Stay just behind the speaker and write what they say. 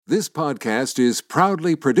This podcast is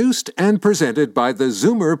proudly produced and presented by the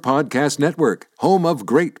Zoomer Podcast Network, home of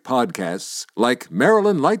great podcasts like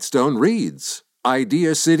Marilyn Lightstone Reads,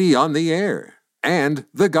 Idea City on the Air, and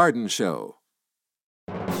The Garden Show.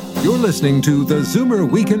 You're listening to the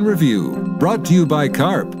Zoomer Week in Review, brought to you by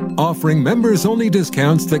CARP, offering members-only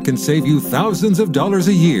discounts that can save you thousands of dollars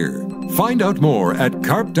a year. Find out more at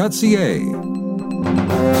carp.ca.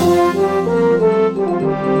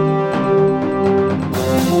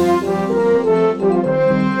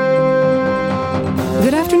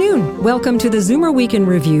 Good afternoon. Welcome to the Zoomer Week in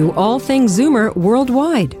Review, all things Zoomer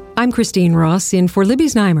worldwide. I'm Christine Ross in for Libby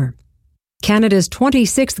Znaimer. Canada's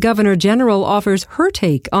 26th Governor-General offers her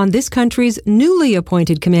take on this country's newly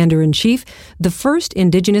appointed Commander-in-Chief, the first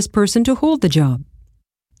Indigenous person to hold the job.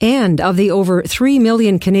 And of the over 3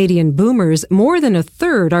 million Canadian boomers, more than a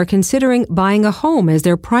third are considering buying a home as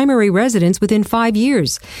their primary residence within 5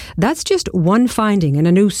 years. That's just one finding in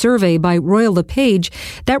a new survey by Royal LePage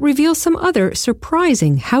that reveals some other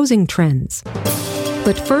surprising housing trends.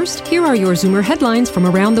 But first, here are your Zoomer headlines from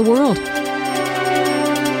around the world.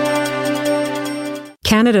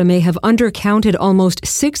 Canada may have undercounted almost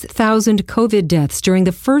 6,000 COVID deaths during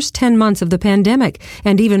the first 10 months of the pandemic,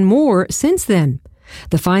 and even more since then.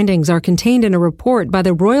 The findings are contained in a report by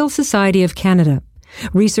the Royal Society of Canada.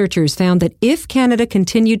 Researchers found that if Canada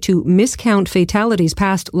continued to miscount fatalities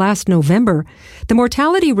past last November, the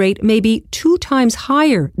mortality rate may be 2 times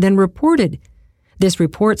higher than reported. This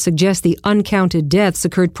report suggests the uncounted deaths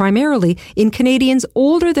occurred primarily in Canadians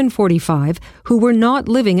older than 45 who were not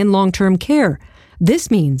living in long-term care. This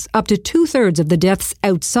means up to 2/3 of the deaths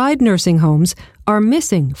outside nursing homes are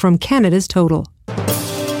missing from Canada's total.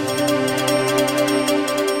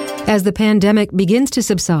 As the pandemic begins to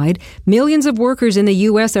subside, millions of workers in the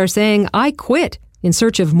U.S. are saying, "I quit," in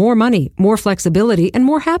search of more money, more flexibility, and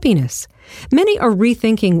more happiness. Many are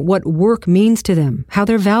rethinking what work means to them, how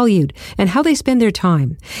they're valued, and how they spend their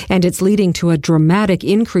time. And it's leading to a dramatic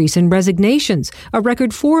increase in resignations. A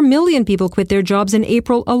record 4 million people quit their jobs in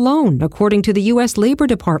April alone, according to the U.S. Labor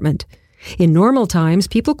Department. In normal times,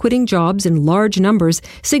 people quitting jobs in large numbers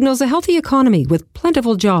signals a healthy economy with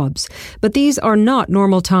plentiful jobs. But these are not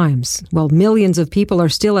normal times. While millions of people are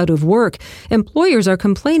still out of work, employers are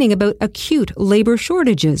complaining about acute labor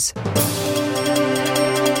shortages.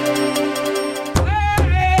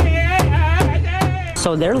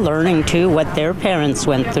 So they're learning too what their parents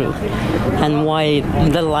went through and why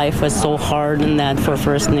the life was so hard and that for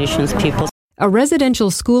First Nations people. A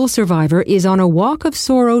residential school survivor is on a walk of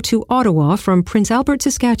sorrow to Ottawa from Prince Albert,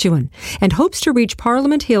 Saskatchewan, and hopes to reach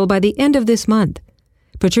Parliament Hill by the end of this month.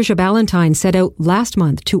 Patricia Ballantyne set out last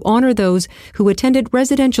month to honour those who attended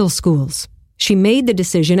residential schools. She made the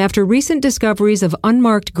decision after recent discoveries of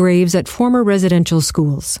unmarked graves at former residential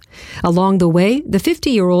schools. Along the way, the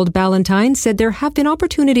 50-year-old Ballantyne said there have been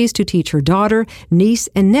opportunities to teach her daughter, niece,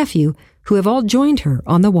 and nephew, who have all joined her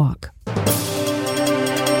on the walk.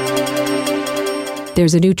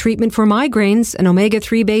 There's a new treatment for migraines, an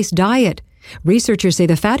omega-3-based diet. Researchers say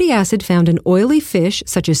the fatty acid found in oily fish,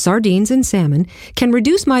 such as sardines and salmon, can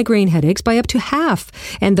reduce migraine headaches by up to half,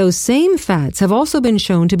 and those same fats have also been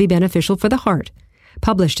shown to be beneficial for the heart.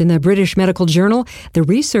 Published in the British Medical Journal, the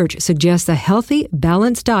research suggests a healthy,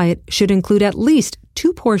 balanced diet should include at least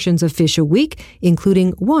 2 portions of fish a week,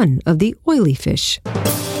 including 1 of the oily fish.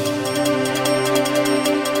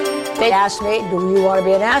 They asked me, "Do you want to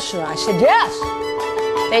be an astronaut?" I said, "Yes."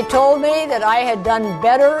 They told me that I had done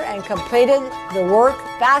better and completed the work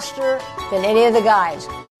faster than any of the guys.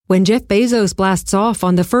 When Jeff Bezos blasts off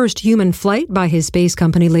on the first human flight by his space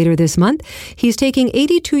company later this month, he's taking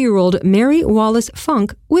 82-year-old Mary Wallace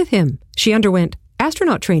Funk with him. She underwent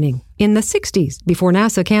astronaut training in the 60s before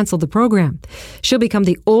NASA canceled the program. She'll become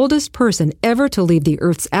the oldest person ever to leave the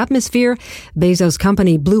Earth's atmosphere. Bezos'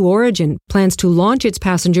 company Blue Origin plans to launch its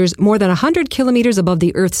passengers more than 100 kilometers above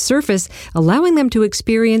the Earth's surface, allowing them to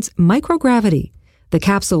experience microgravity. The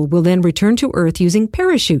capsule will then return to Earth using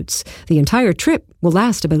parachutes. The entire trip will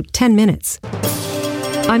last about 10 minutes.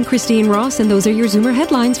 I'm Christine Ross, and those are your Zoomer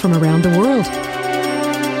headlines from around the world.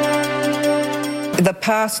 The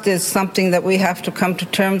past is something that we have to come to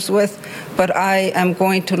terms with, but I am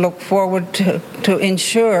going to look forward to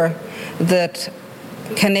ensure that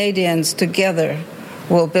Canadians together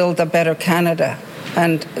will build a better Canada.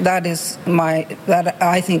 And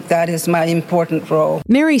I think that is my important role.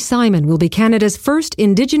 Mary Simon will be Canada's first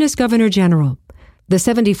Indigenous Governor-General. The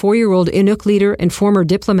 74-year-old Inuk leader and former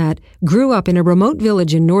diplomat grew up in a remote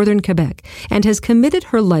village in northern Quebec and has committed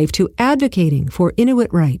her life to advocating for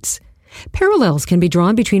Inuit rights. Parallels can be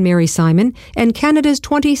drawn between Mary Simon and Canada's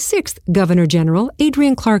 26th Governor-General,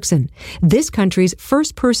 Adrienne Clarkson, this country's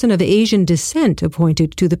first person of Asian descent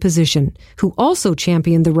appointed to the position, who also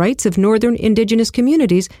championed the rights of Northern Indigenous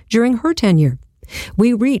communities during her tenure.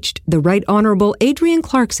 We reached the Right Honourable Adrienne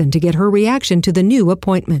Clarkson to get her reaction to the new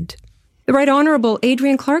appointment. The Right Honourable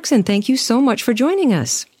Adrienne Clarkson, thank you so much for joining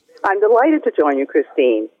us. I'm delighted to join you,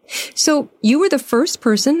 Christine. So you were the first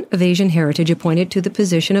person of Asian heritage appointed to the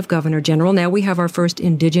position of Governor-General. Now we have our first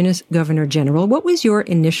Indigenous Governor-General. What was your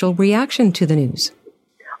initial reaction to the news?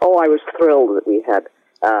 Oh, I was thrilled that we had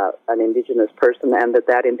an Indigenous person, and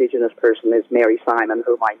that Indigenous person is Mary Simon,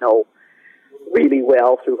 whom I know really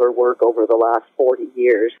well through her work over the last 40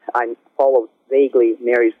 years. I followed vaguely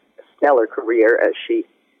Mary's stellar career as she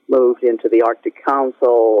moved into the Arctic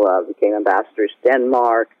Council, became ambassador to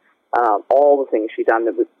Denmark, all the things she'd done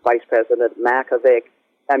with Vice President Makovic.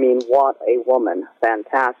 I mean, what a woman.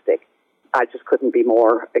 Fantastic. I just couldn't be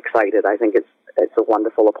more excited. I think it's a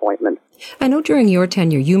wonderful appointment. I know during your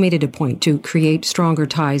tenure, you made it a point to create stronger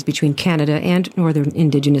ties between Canada and Northern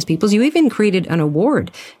Indigenous peoples. You even created an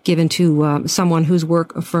award given to someone whose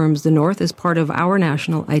work affirms the North as part of our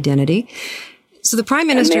national identity. So the Prime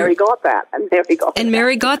Minister... And Mary got that.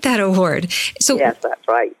 Mary got that award. So yes, that's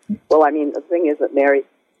right. Well, I mean, the thing is that Mary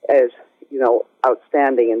is,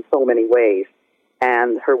 outstanding in so many ways,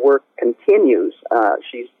 and her work continues.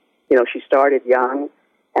 She started young,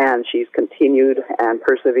 and she's continued and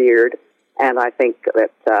persevered, and I think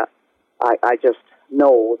that I just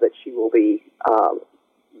know that she will be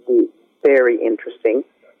very interesting.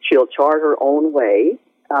 She'll chart her own way.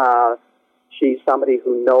 She's somebody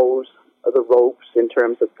who knows the ropes in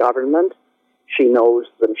terms of government. She knows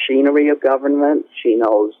the machinery of government. She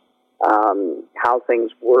knows how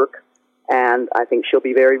things work, and I think she'll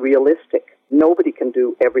be very realistic. Nobody can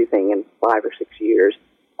do everything in 5 or 6 years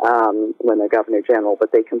when they're Governor General,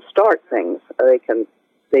 but they can start things. They can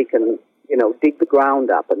dig the ground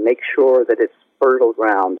up and make sure that it's fertile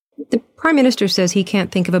ground. The Prime Minister says he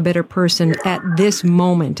can't think of a better person at this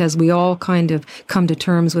moment, as we all kind of come to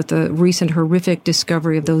terms with the recent horrific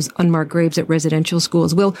discovery of those unmarked graves at residential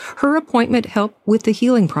schools. Will her appointment help with the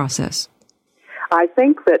healing process? I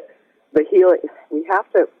think that the healing, we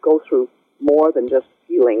have to go through more than just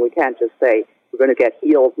healing. We can't just say we're going to get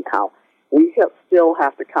healed now. We still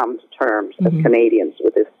have to come to terms as Canadians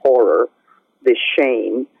with this horror, this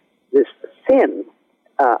shame, this sin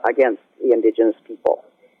against the Indigenous people.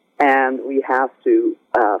 And we have to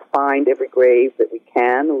find every grave that we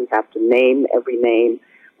can. We have to name every name.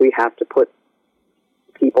 We have to put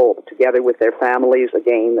people together with their families,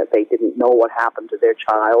 again, that they didn't know what happened to their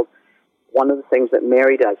child. One of the things that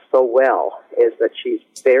Mary does so well is that she's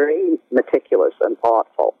very meticulous and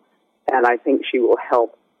thoughtful. And I think she will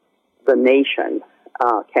help the nation,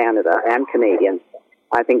 Canada and Canadians.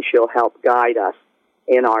 I think she'll help guide us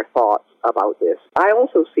in our thoughts about this. I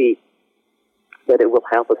also see that it will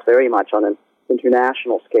help us very much on an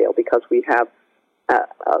international scale, because we have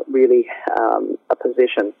a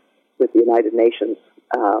position with the United Nations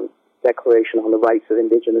Declaration on the Rights of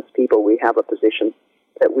Indigenous People. We have a position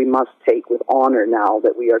that we must take with honor now,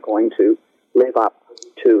 that we are going to live up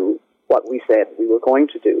to what we said we were going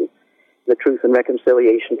to do. The Truth and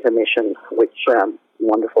Reconciliation Commission, which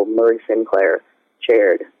wonderful Murray Sinclair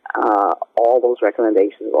chaired, all those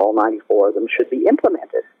recommendations, all 94 of them, should be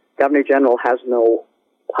implemented. Governor General has no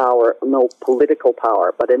power, no political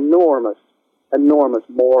power, but enormous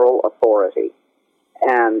moral authority,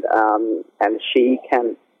 and she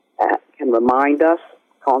can remind us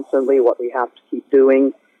constantly what we have to keep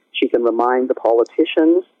doing. She can remind the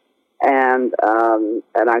politicians, and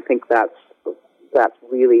I think that's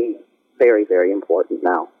really very, very important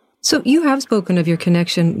now. So you have spoken of your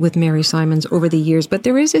connection with Mary Simons over the years, but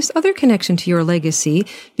there is this other connection to your legacy,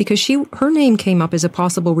 because her name came up as a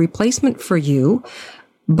possible replacement for you,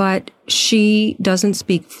 but she doesn't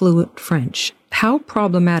speak fluent French. How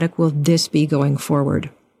problematic will this be going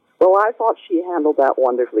forward? Well, I thought she handled that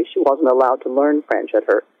wonderfully. She wasn't allowed to learn French at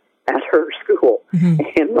her school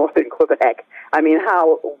in northern Quebec. I mean,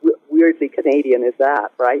 how weirdly Canadian is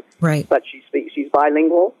that, right? Right. But she's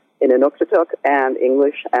bilingual in Inuktitut and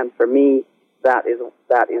English, and for me, that is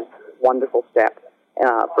wonderful step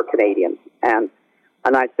for Canadians, and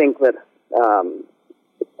I think that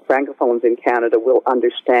Francophones in Canada will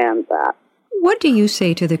understand that. What do you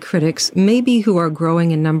say to the critics, maybe who are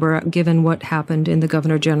growing in number, given what happened in the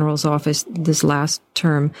Governor General's office this last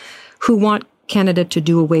term, who want Canada to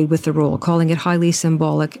do away with the role, calling it highly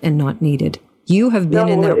symbolic and not needed? You have been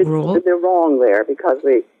in that role. They're wrong there, because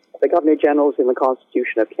the Governor General is in the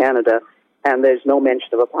Constitution of Canada, And there's no mention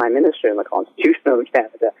of a Prime Minister in the Constitution of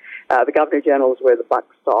Canada. The Governor-General is where the buck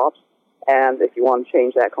stops, and if you want to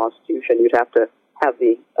change that Constitution, you'd have to have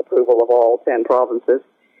the approval of all 10 provinces,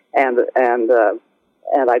 and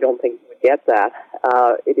I don't think you would get that.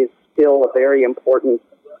 It is still a very important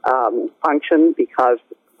function because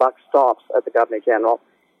the buck stops at the Governor-General.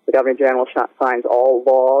 The Governor-General signs all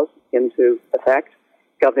laws into effect.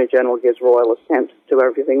 The Governor-General gives royal assent to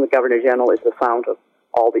everything. The Governor-General is the fount of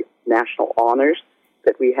all the national honours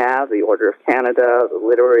that we have, the Order of Canada, the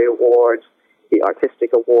Literary Awards, the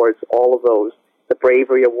Artistic Awards, all of those, the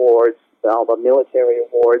Bravery Awards, all the military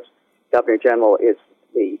awards. Governor-General is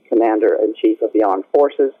the Commander-in-Chief of the Armed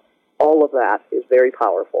Forces. All of that is very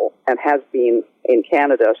powerful and has been in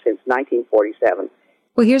Canada since 1947.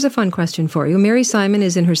 Well, here's a fun question for you. Mary Simon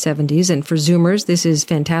is in her 70s, and for Zoomers, this is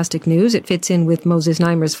fantastic news. It fits in with Moses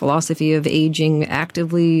Neimer's philosophy of aging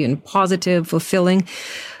actively and positive, fulfilling.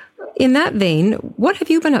 In that vein, what have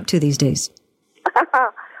you been up to these days?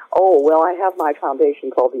 Oh, well, I have my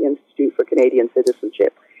foundation called the Institute for Canadian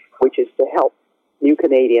Citizenship, which is to help new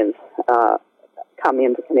Canadians come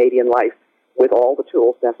into Canadian life with all the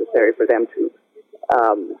tools necessary for them to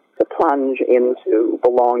plunge into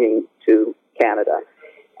belonging to Canada.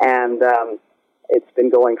 And it's been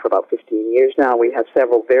going for about 15 years now. We have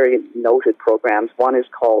several very noted programs. One is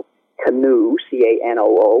called CANOO,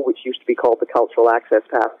 C-A-N-O-O, which used to be called the Cultural Access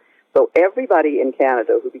Path. So everybody in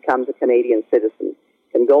Canada who becomes a Canadian citizen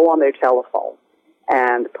can go on their telephone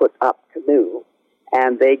and put up CANOO,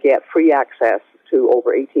 and they get free access to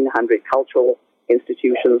over 1,800 cultural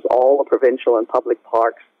institutions, all the provincial and public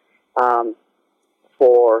parks,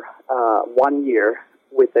 for 1 year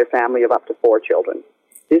with their family of up to 4 children.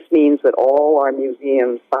 This means that all our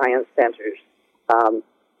museums, science centers,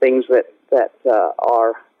 things that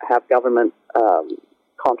have government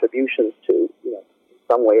contributions to,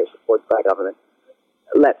 some way of supported by government,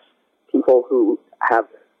 lets people who have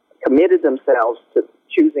committed themselves to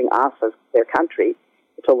choosing us as their country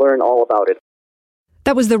to learn all about it.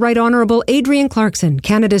 That was the Right Honourable Adrienne Clarkson,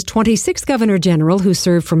 Canada's 26th Governor-General, who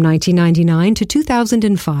served from 1999 to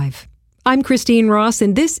 2005. I'm Christine Ross,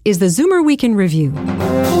 and this is the Zoomer Week in Review.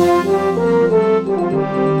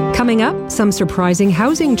 Coming up, some surprising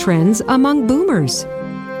housing trends among boomers.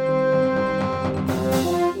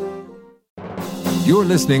 You're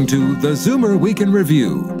listening to the Zoomer Week in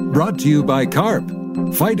Review, brought to you by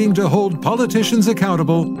CARP, fighting to hold politicians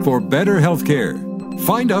accountable for better health care.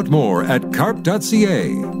 Find out more at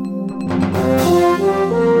carp.ca.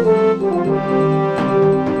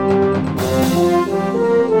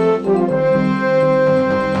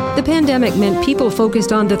 The pandemic meant people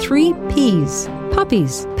focused on the 3 Ps: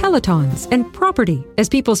 puppies, peletons, and property, as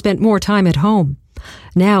people spent more time at home.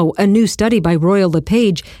 Now, a new study by Royal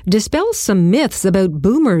LePage dispels some myths about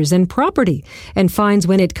boomers and property and finds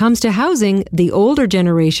when it comes to housing, the older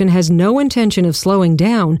generation has no intention of slowing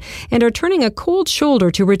down and are turning a cold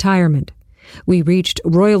shoulder to retirement. We reached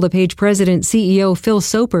Royal LePage President CEO Phil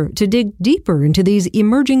Soper to dig deeper into these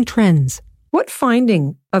emerging trends. What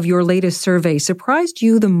finding of your latest survey surprised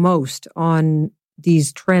you the most on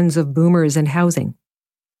these trends of boomers and housing?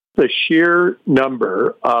 The sheer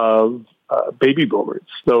number of baby boomers,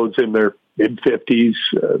 those in their mid-50s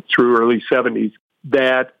through early 70s,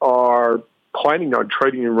 that are planning on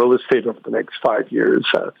trading in real estate over the next 5 years.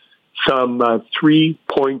 Some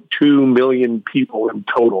 3.2 million people in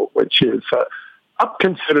total, which is up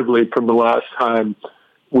considerably from the last time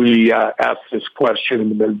we asked this question in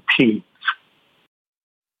the mid-teens.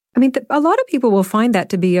 I mean, a lot of people will find that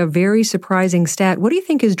to be a very surprising stat. What do you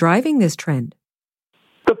think is driving this trend?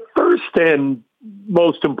 The first and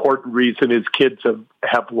most important reason is kids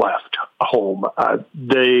have left home.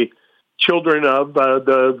 The children of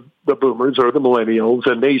the boomers or the millennials,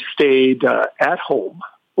 and they stayed at home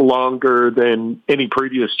longer than any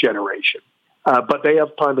previous generation. But they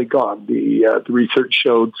have finally gone. The research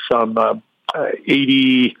showed some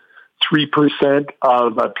 83%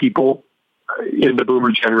 of people in the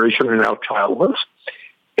boomer generation are now childless.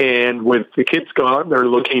 And with the kids gone, they're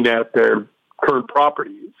looking at their current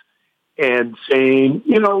properties and saying,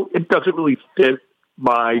 it doesn't really fit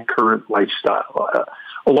my current lifestyle.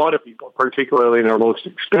 A lot of people, particularly in our most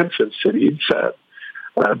expensive cities,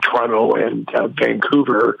 Toronto and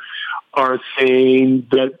Vancouver, are saying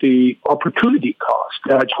that the opportunity cost,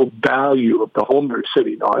 the actual value of the home they're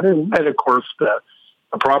sitting on, and of course the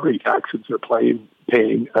property taxes they're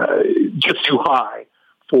paying just too high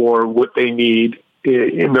for what they need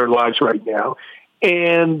in their lives right now.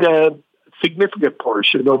 And significant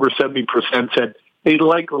portion, over 70%, said they'd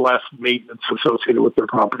like less maintenance associated with their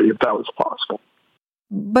property if that was possible.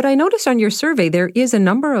 But I noticed on your survey there is a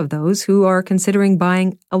number of those who are considering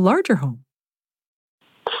buying a larger home.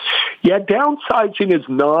 Yeah, downsizing is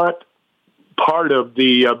not part of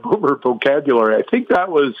the boomer vocabulary. I think that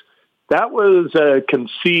was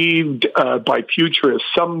conceived by futurists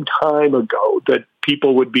some time ago, that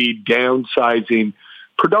people would be downsizing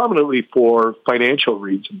predominantly for financial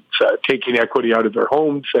reasons, taking equity out of their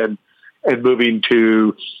homes and moving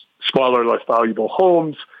to smaller, less valuable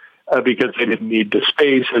homes because they didn't need the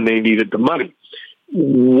space and they needed the money.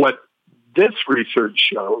 What this research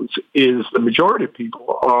shows is the majority of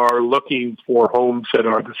people are looking for homes that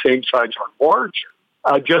are the same size or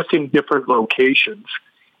larger, just in different locations.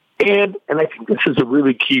 And I think this is a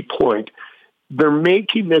really key point. They're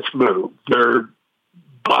making this move. They're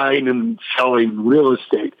buying and selling real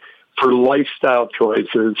estate for lifestyle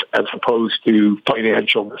choices as opposed to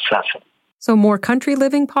financial necessity. So more country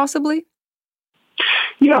living, possibly?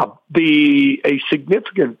 Yeah, a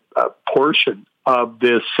significant portion of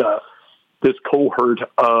this cohort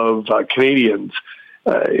of Canadians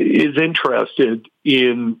is interested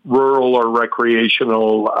in rural or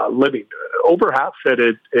recreational living. Over half said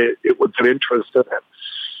it was an interest of them,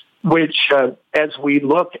 which as we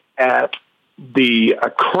look at the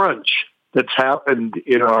crunch that's happened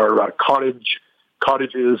in our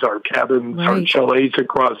cottages, our cabins, right, our chalets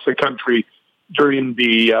across the country during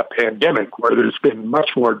the pandemic, where there's been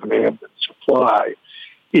much more demand than supply,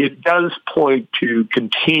 it does point to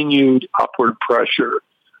continued upward pressure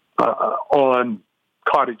on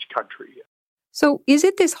cottage country. So is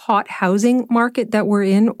it this hot housing market that we're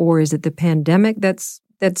in, or is it the pandemic that's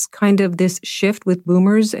kind of this shift with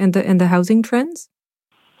boomers and the housing trends?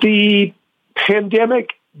 The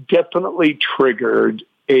pandemic definitely triggered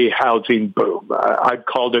a housing boom. I've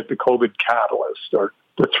called it the COVID catalyst, or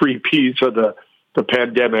the 3 Ps of the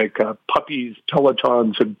pandemic: puppies,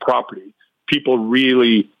 peletons, and property. People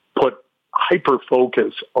really put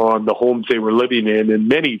hyper-focus on the homes they were living in, and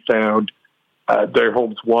many found their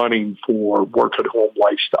homes wanting for work-at-home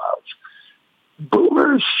lifestyles.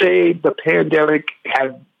 Boomers say the pandemic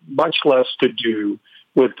had much less to do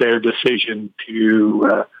with their decision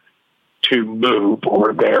to move,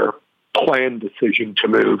 or their planned decision to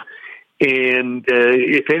move. And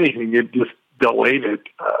if anything, it just delayed it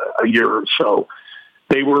a year or so.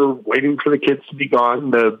 They were waiting for the kids to be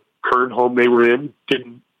gone. The current home they were in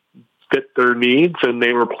didn't fit their needs, and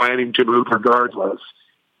they were planning to move regardless.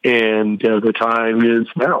 And the time is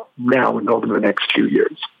now and over the next 2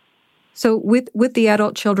 years. So with the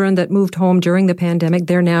adult children that moved home during the pandemic,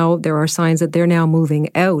 there are signs that they're now moving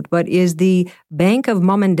out. But is the bank of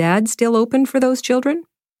mom and dad still open for those children?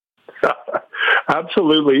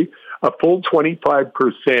 Absolutely. A full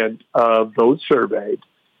 25% of those surveyed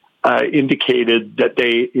indicated that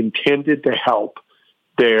they intended to help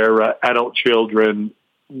their adult children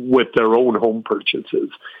with their own home purchases.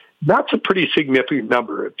 That's a pretty significant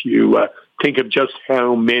number if you think of just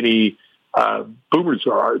how many boomers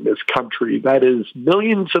there are in this country. That is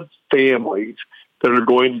millions of families that are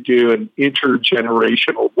going to do an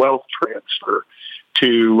intergenerational wealth transfer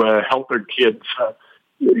to help their kids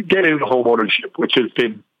get into home ownership, which has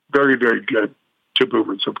been very, very good to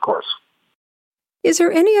boomers, of course. Is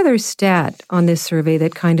there any other stat on this survey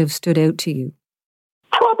that kind of stood out to you?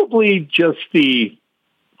 Probably just the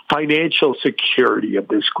financial security of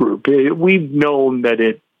this group. We've known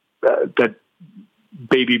that that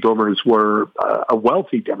baby boomers were a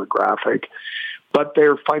wealthy demographic, but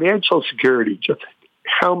their financial security, just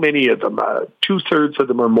how many of them, 2/3 of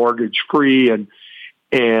them are mortgage free, and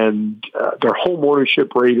their home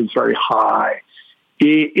ownership rate is very high.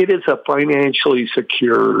 It is a financially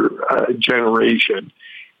secure generation,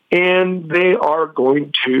 and they are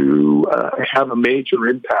going to have a major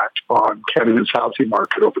impact on Canada's housing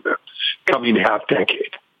market over the coming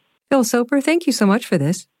half-decade. Phil Soper, thank you so much for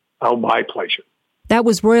this. Oh, my pleasure. That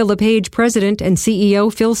was Royal LePage President and CEO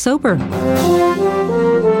Phil Soper.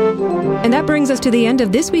 And that brings us to the end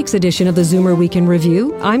of this week's edition of the Zoomer Week in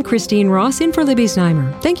Review. I'm Christine Ross, in for Libby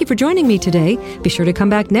Znaimer. Thank you for joining me today. Be sure to come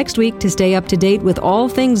back next week to stay up to date with all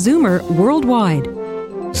things Zoomer worldwide.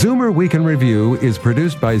 Zoomer Week in Review is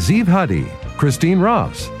produced by Zeev Huddy, Christine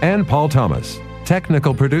Ross, and Paul Thomas.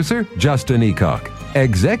 Technical producer, Justin Eacock.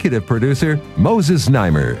 Executive producer, Moses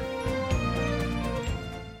Znaimer.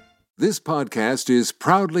 This podcast is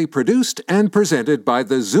proudly produced and presented by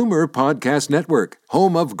the Zoomer Podcast Network,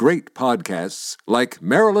 home of great podcasts like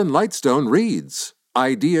Marilyn Lightstone Reads,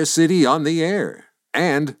 Idea City on the Air,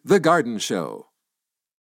 and The Garden Show.